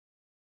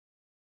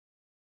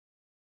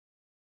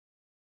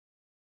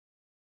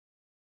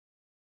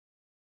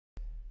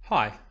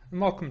Hi, and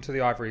welcome to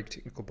the Ivory Egg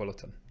Technical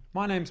Bulletin.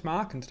 My name's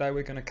Mark, and today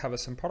we're going to cover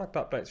some product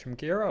updates from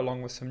Gira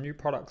along with some new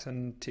products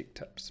and tech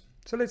tips.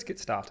 So let's get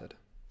started.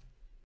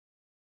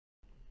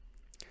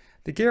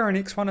 The Gira and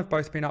X1 have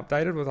both been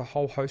updated with a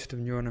whole host of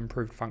new and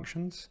improved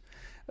functions.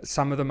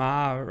 Some of them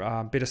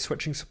are better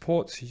switching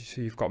support, so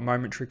you've got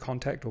momentary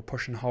contact or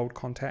push and hold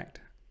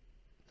contact.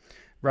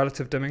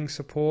 Relative dimming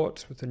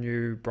support with the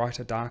new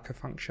brighter darker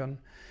function.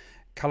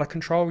 Color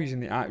control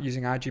using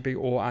RGB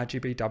or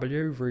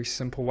RGBW, very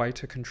simple way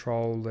to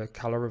control the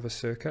color of a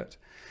circuit.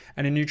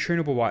 And a new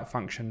tunable white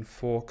function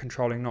for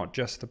controlling not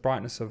just the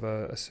brightness of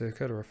a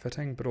circuit or a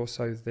fitting, but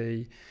also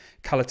the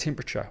color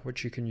temperature,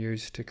 which you can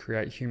use to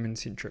create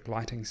human-centric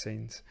lighting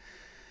scenes.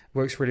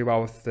 Works really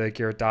well with the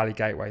Gira DALI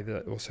gateway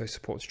that also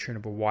supports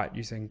tunable white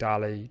using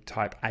DALI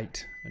type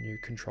 8, a new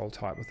control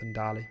type within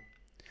DALI.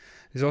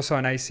 There's also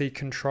an AC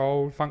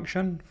control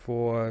function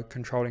for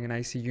controlling an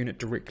AC unit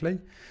directly.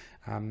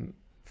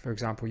 For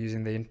example,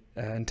 using the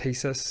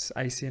Antisis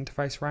AC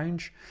interface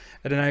range.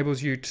 It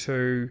enables you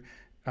to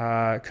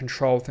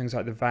control things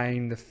like the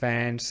vane, the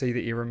fan, see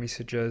the error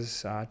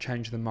messages,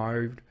 change the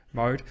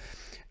mode.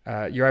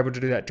 You're able to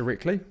do that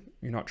directly.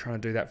 You're not trying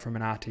to do that from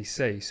an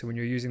RTC. So when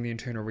you're using the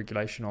internal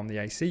regulation on the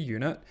AC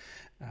unit,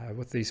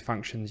 with these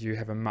functions, you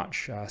have a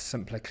much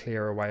simpler,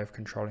 clearer way of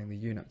controlling the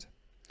unit.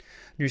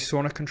 New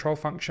sauna control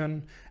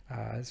function.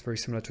 It's very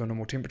similar to a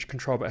normal temperature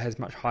control, but it has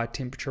much higher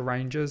temperature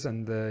ranges,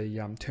 and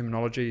the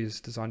terminology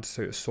is designed to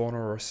suit a sauna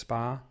or a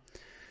spa.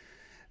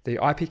 The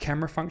IP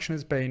camera function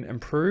has been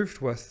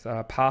improved with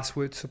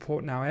password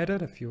support now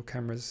added if your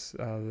cameras,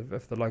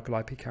 if the local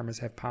IP cameras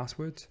have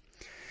passwords.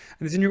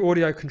 And there's a new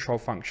audio control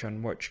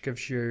function which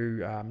gives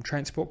you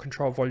transport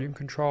control, volume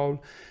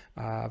control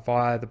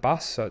via the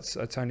bus. So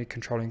it's only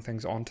controlling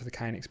things onto the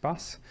KNX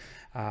bus.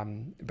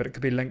 But it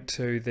could be linked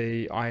to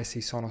the ISE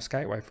Sonos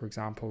gateway, for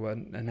example,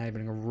 and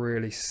enabling a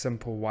really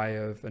simple way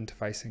of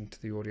interfacing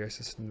to the audio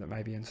system that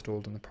may be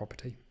installed in the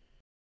property.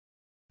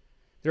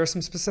 There are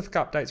some specific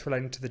updates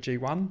relating to the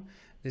G1.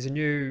 There's a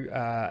new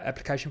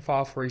application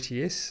file for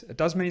ETS. It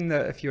does mean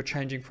that if you're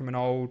changing from an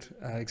old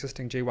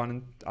existing G1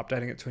 and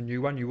updating it to a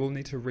new one, you will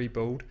need to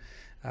rebuild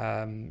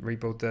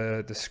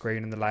the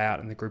screen and the layout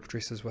and the group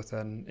addresses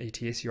within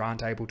ETS. You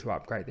aren't able to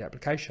upgrade the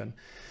application.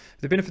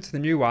 The benefits of the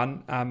new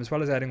one, as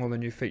well as adding all the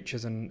new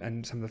features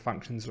and some of the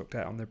functions looked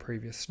at on the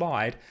previous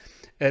slide,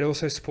 it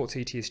also supports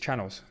ETS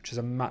channels, which is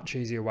a much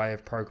easier way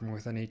of programming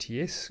within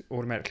ETS,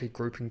 automatically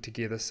grouping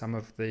together some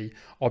of the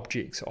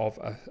objects of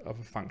a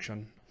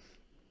function.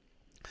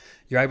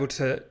 You're able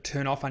to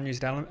turn off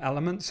unused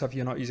elements. So if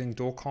you're not using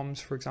door comms,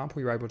 for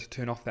example, you're able to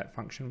turn off that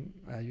function.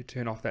 You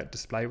turn off that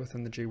display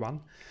within the G1.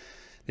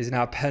 There's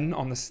now a pin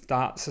on the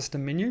Start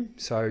System menu,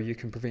 so you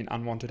can prevent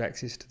unwanted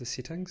access to the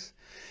settings.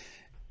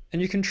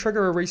 And you can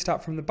trigger a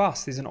restart from the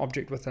bus. There's an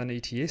object within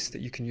ETS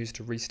that you can use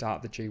to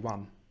restart the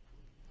G1.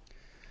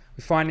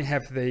 We finally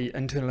have the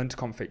internal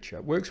intercom feature.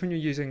 It works when you're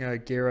using a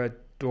Gira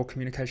door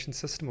communication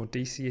system or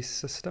DCS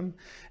system. And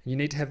you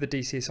need to have the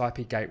DCS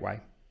IP gateway.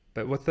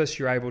 But with this,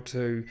 you're able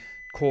to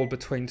call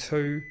between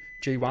two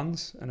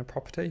G1s in a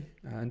property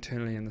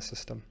internally in the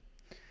system.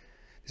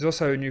 There's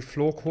also a new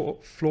floor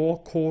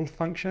call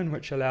function,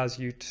 which allows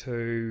you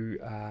to,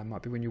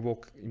 might be when you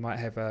walk, you might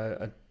have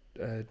a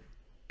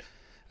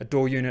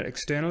door unit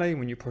externally.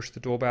 When you push the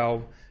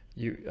doorbell,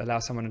 you allow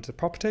someone into the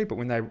property, but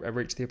when they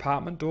reach the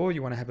apartment door,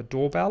 you want to have a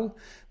doorbell.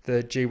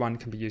 The G1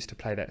 can be used to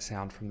play that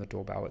sound from the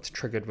doorbell. It's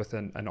triggered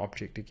within an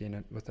object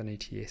again within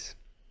ETS.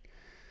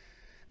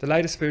 The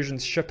latest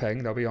versions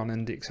shipping, they'll be on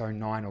Index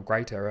 09 or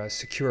greater, are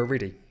secure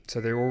ready. So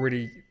they're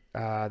already,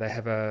 they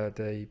have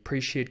the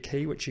pre-shared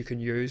key, which you can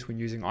use when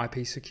using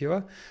IP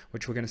secure,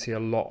 which we're going to see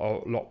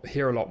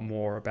hear a lot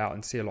more about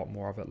and see a lot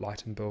more of at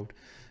Light and Build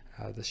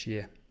this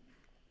year.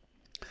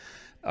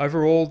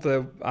 Overall,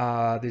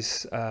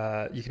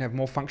 you can have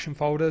more function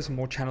folders and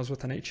more channels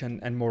within each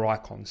and more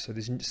icons. So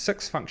there's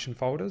 6 function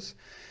folders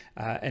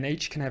and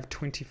each can have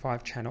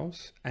 25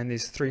 channels, and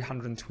there's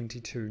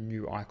 322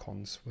 new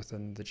icons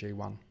within the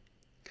G1.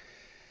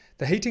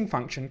 The heating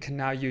function can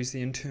now use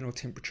the internal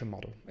temperature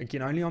model.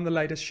 Again, only on the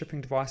latest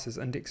shipping devices,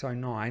 Index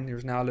 09, there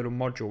is now a little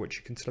module which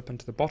you can slip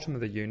into the bottom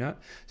of the unit,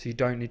 so you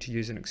don't need to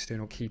use an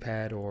external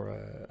keypad or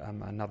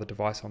another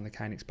device on the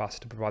KNX bus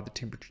to provide the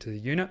temperature to the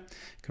unit.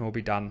 It can all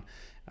be done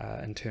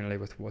internally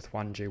with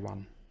one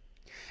G1.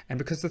 And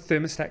because the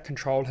thermostat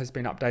control has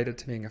been updated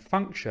to being a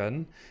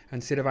function,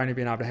 instead of only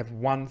being able to have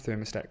one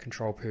thermostat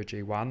control per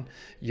G1,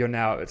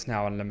 it's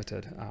now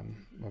unlimited,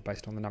 well,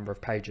 based on the number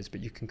of pages,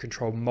 but you can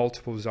control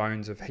multiple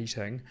zones of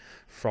heating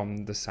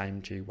from the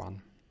same G1.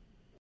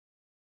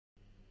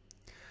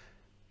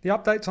 The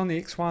updates on the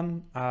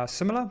X1 are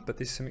similar, but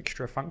there's some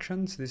extra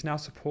functions. There's now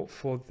support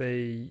for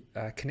the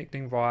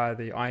connecting via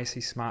the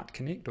ISE Smart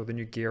Connect or the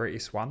new Gira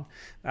S1.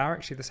 They are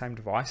actually the same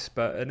device,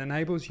 but it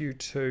enables you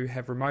to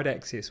have remote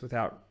access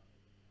without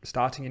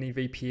starting any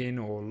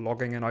VPN or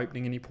logging and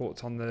opening any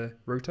ports on the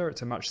router.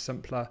 It's a much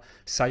simpler,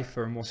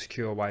 safer and more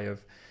secure way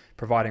of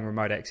providing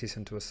remote access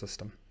into a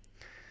system.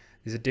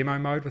 There's a demo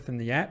mode within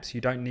the app, so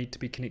you don't need to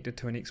be connected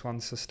to an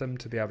X1 system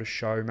to be able to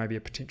show maybe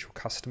a potential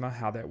customer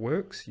how that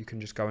works. You can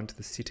just go into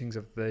the settings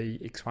of the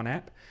X1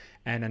 app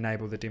and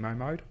enable the demo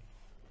mode.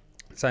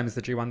 Same as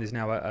the G1, there's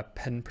now a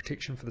pin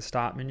protection for the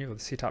start menu or the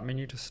setup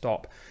menu to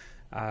stop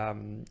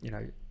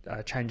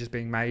changes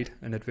being made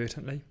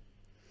inadvertently.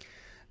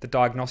 The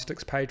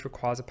diagnostics page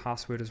requires a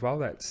password as well.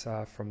 That's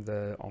on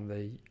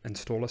the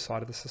installer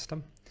side of the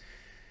system.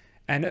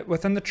 And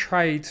within the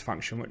trades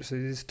function, which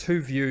there's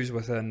two views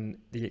within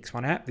the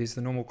X1 app. There's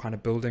the normal kind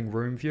of building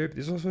room view, but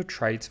there's also a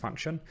trades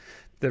function.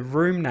 The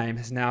room name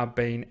has now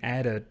been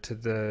added to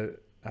the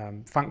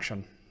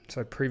function.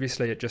 So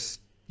previously you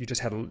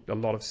just had a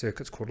lot of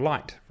circuits called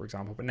light, for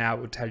example, but now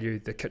it would tell you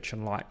the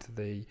kitchen light,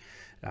 the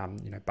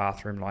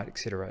bathroom light,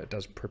 etc. It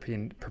does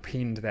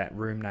prepend that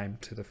room name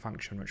to the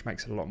function, which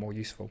makes it a lot more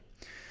useful.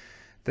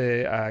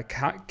 The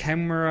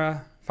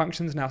camera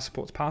functions now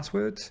supports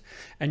passwords,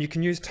 and you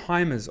can use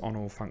timers on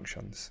all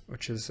functions,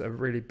 which is a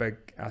really big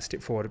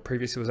step forward.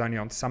 Previously it was only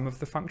on some of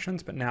the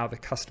functions, but now the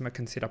customer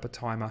can set up a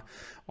timer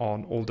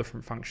on all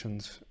different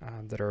functions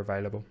that are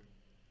available.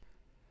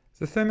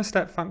 The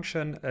thermostat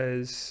function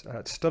is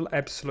still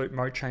absolute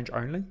mode change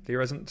only.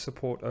 There isn't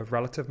support of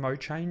relative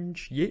mode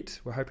change yet.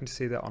 We're hoping to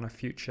see that on a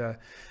future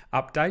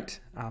update.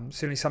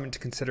 Certainly something to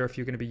consider if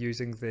you're going to be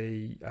using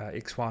the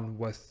X1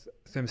 with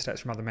thermostats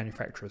from other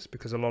manufacturers,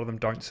 because a lot of them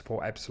don't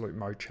support absolute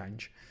mode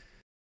change.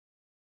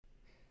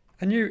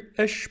 A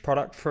new-ish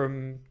product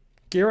from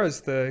Gira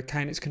is the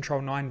KNX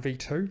Control 9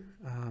 V2.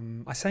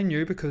 I say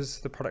new because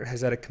the product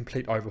has had a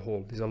complete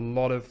overhaul. There's a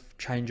lot of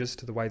changes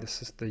to the way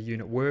the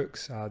unit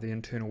works, the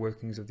internal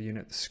workings of the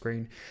unit, the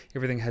screen.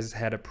 Everything has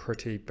had a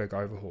pretty big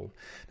overhaul.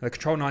 Now, the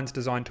Control 9 is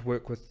designed to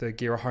work with the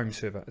Gira home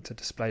server. It's a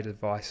display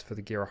device for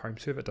the Gira home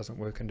server. It doesn't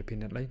work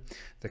independently.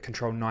 The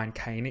Control 9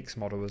 KNX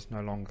model is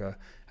no longer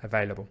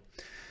available.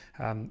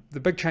 The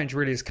big change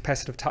really is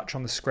capacitive touch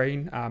on the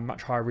screen,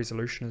 much higher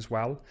resolution as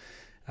well.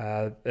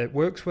 It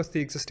works with the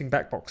existing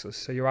back boxes,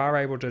 so you are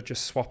able to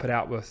just swap it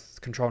out with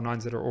Control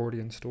 9s that are already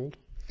installed.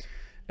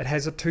 It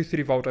has a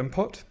 230 volt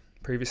input.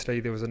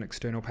 Previously there was an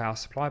external power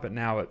supply, but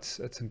now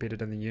it's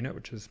embedded in the unit,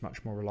 which is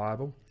much more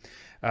reliable.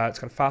 It's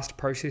got a faster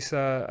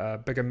processor, a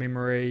bigger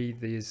memory,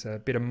 there's a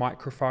better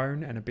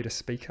microphone and a better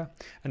speaker,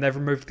 and they've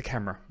removed the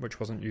camera, which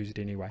wasn't used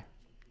anyway.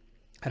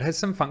 It has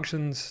some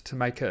functions to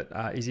make it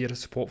easier to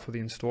support for the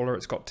installer.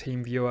 It's got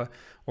TeamViewer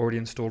already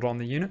installed on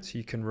the unit, so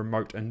you can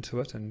remote into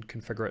it and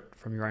configure it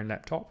from your own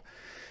laptop.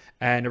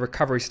 And a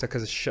recovery stick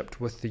is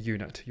shipped with the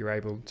unit. You're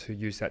able to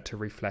use that to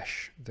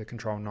reflash the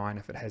Control 9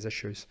 if it has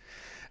issues.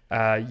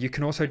 You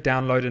can also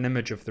download an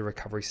image of the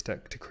recovery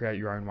stick to create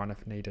your own one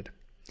if needed.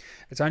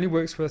 It only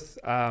works with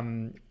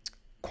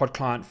Quad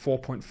Client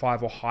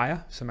 4.5 or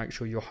higher, so make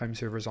sure your home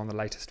server is on the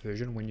latest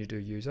version when you do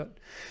use it.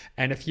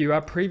 And if you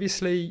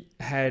previously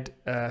had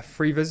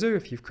FreeVisu,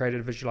 if you've created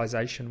a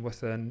visualization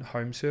within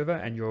home server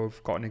and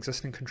you've got an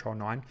existing Control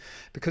 9,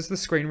 because the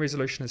screen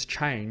resolution has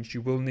changed,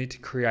 you will need to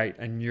create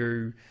a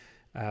new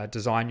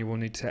design. You will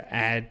need to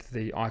add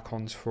the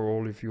icons for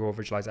all of your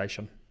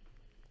visualization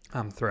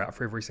throughout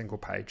for every single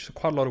page. So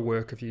quite a lot of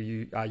work if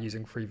you are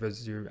using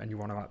FreeVisu and you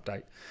want to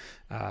update,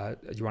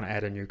 you want to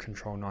add a new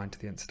Control 9 to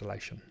the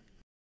installation.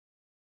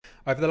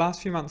 Over the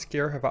last few months,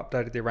 Gira have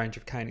updated their range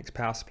of KNX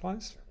power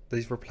supplies.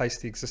 These replace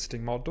the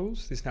existing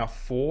models. There's now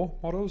 4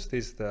 models.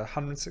 There's the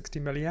 160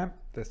 milliamp,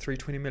 the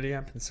 320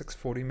 milliamp, and the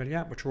 640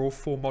 milliamp, which are all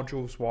 4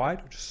 modules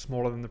wide, which is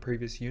smaller than the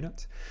previous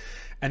units.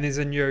 And there's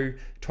a new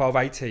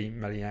 1280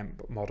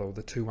 milliamp model,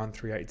 the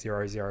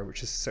 213800,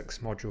 which is 6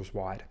 modules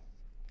wide.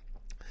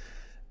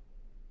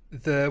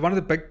 One of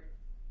the big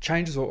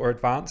changes or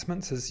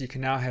advancements is you can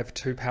now have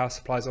 2 power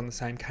supplies on the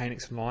same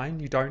KNX line.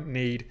 You don't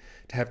need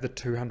to have the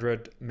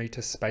 200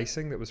 meter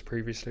spacing that was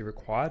previously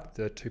required.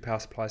 The 2 power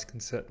supplies can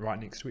sit right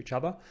next to each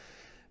other,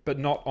 but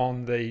not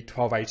on the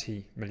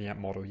 1280 milliamp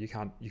model. You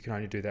can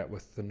only do that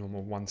with the normal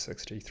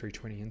 160,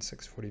 320 and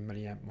 640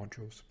 milliamp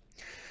modules.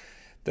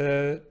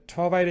 The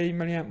 1280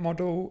 milliamp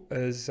model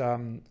is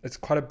it's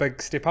quite a big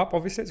step up.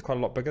 Obviously, it's quite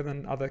a lot bigger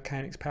than other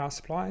KNX power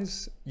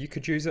supplies. You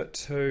could use it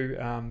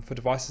for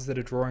devices that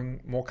are drawing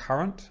more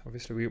current.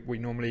 Obviously, we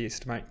normally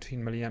estimate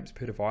 10 milliamps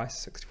per device,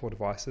 64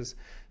 devices,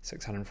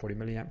 640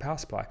 milliamp power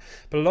supply.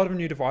 But a lot of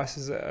new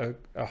devices are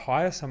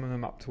higher. Some of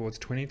them up towards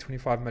 20,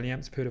 25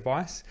 milliamps per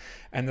device.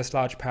 And this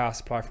large power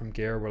supply from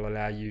Gira will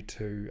allow you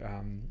to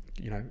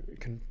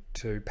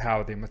to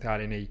power them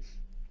without any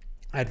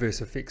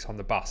adverse effects on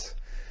the bus.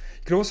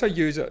 You can also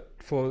use it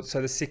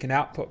so the second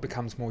output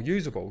becomes more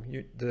usable.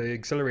 The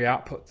auxiliary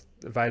output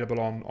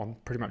available on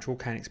pretty much all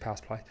KNX power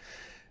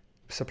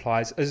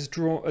supplies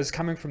is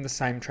coming from the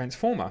same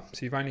transformer.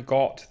 So you've only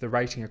got the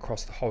rating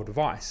across the whole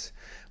device.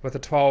 With a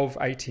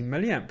 1280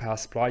 milliamp power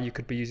supply, you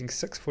could be using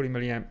 640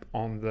 milliamp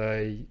on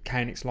the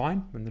KNX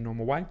line in the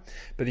normal way,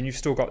 but then you've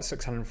still got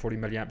 640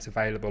 milliamps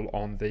available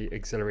on the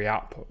auxiliary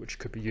output, which you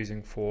could be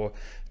using for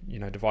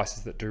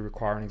devices that do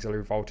require an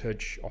auxiliary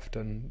voltage.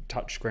 Often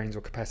touch screens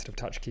or capacitive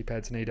touch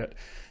keypads need it.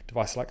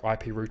 Devices like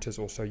IP routers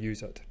also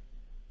use it.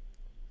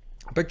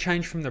 A big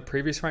change from the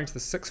previous range, the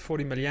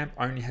 640 milliamp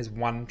only has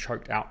one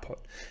choked output.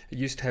 It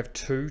used to have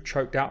two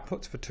choked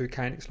outputs for two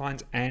KNX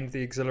lines and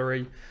the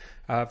auxiliary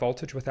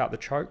voltage without the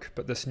choke,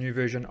 but this new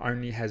version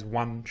only has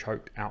one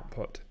choked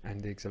output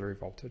and the auxiliary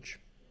voltage.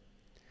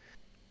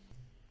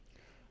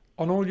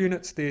 On all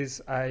units,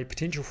 there's a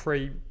potential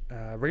free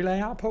relay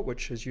output,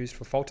 which is used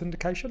for fault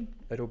indication.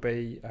 It'll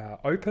be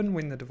open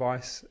when the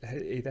device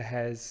either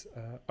has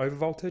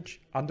overvoltage,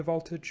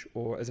 undervoltage,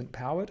 or isn't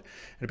powered.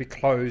 It'll be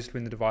closed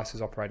when the device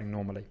is operating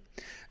normally.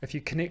 If you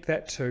connect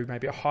that to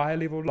maybe a higher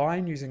level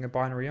line using a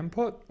binary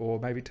input, or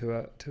maybe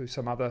to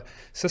some other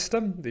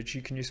system that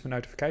you can use for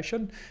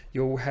notification,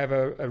 you'll have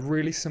a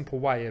really simple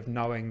way of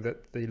knowing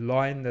that the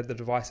line that the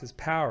device is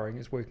powering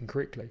is working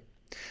correctly.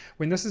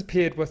 When this is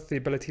paired with the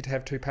ability to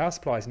have two power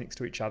supplies next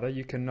to each other,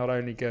 you can not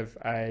only give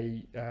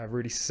a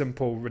really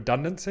simple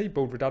redundancy,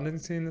 build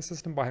redundancy in the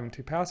system by having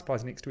two power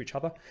supplies next to each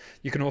other,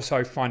 you can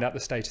also find out the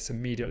status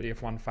immediately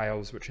if one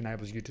fails, which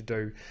enables you to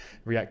do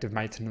reactive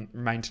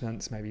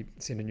maintenance, maybe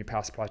send a new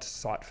power supply to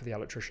site for the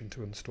electrician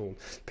to install.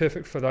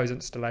 Perfect for those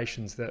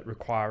installations that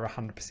require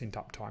 100%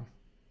 uptime.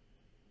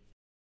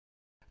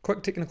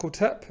 Quick technical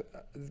tip,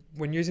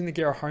 when using the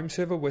Gira home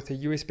server with a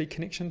USB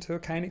connection to a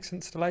KNX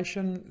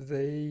installation,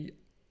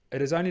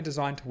 it is only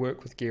designed to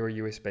work with Gira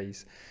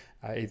USBs,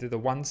 either the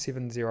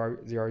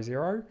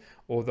 17000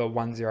 or the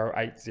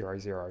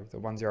 10800. The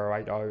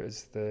 1080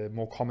 is the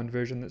more common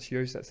version that's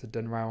used, that's the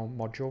DIN rail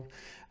module.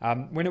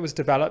 When it was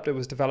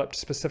developed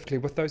specifically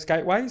with those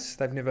gateways.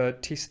 They've never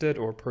tested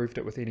or approved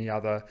it with any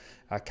other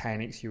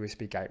KNX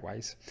USB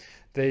gateways.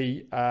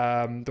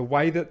 The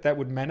way that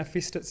would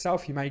manifest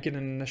itself, you may get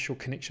an initial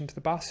connection to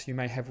the bus, you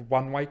may have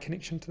one-way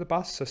connection to the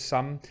bus, so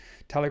some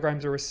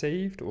telegrams are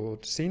received or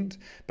sent,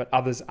 but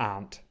others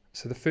aren't.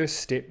 So the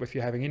first step, if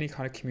you're having any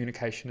kind of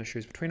communication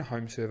issues between a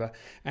home server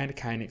and a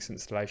KNX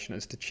installation,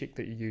 is to check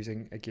that you're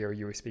using a Gira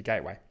USB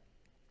gateway.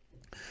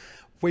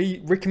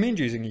 We recommend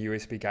using a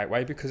USB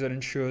gateway because it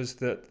ensures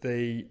that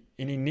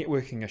any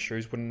networking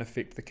issues wouldn't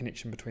affect the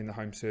connection between the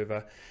home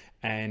server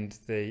and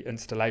the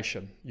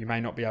installation. You may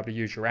not be able to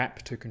use your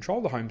app to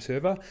control the home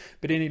server,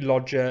 but any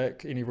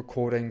logic, any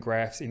recording,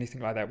 graphs,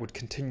 anything like that would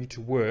continue to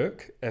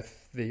work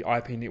if the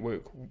IP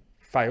network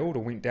failed or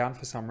went down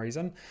for some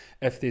reason,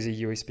 if there's a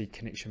USB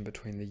connection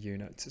between the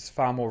units. It's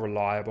far more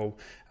reliable,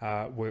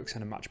 works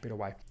in a much better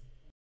way.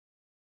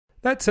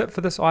 That's it for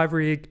this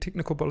Ivory Egg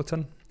technical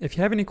bulletin. If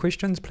you have any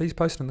questions, please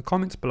post in the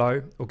comments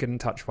below or get in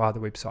touch via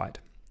the website.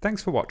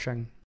 Thanks for watching.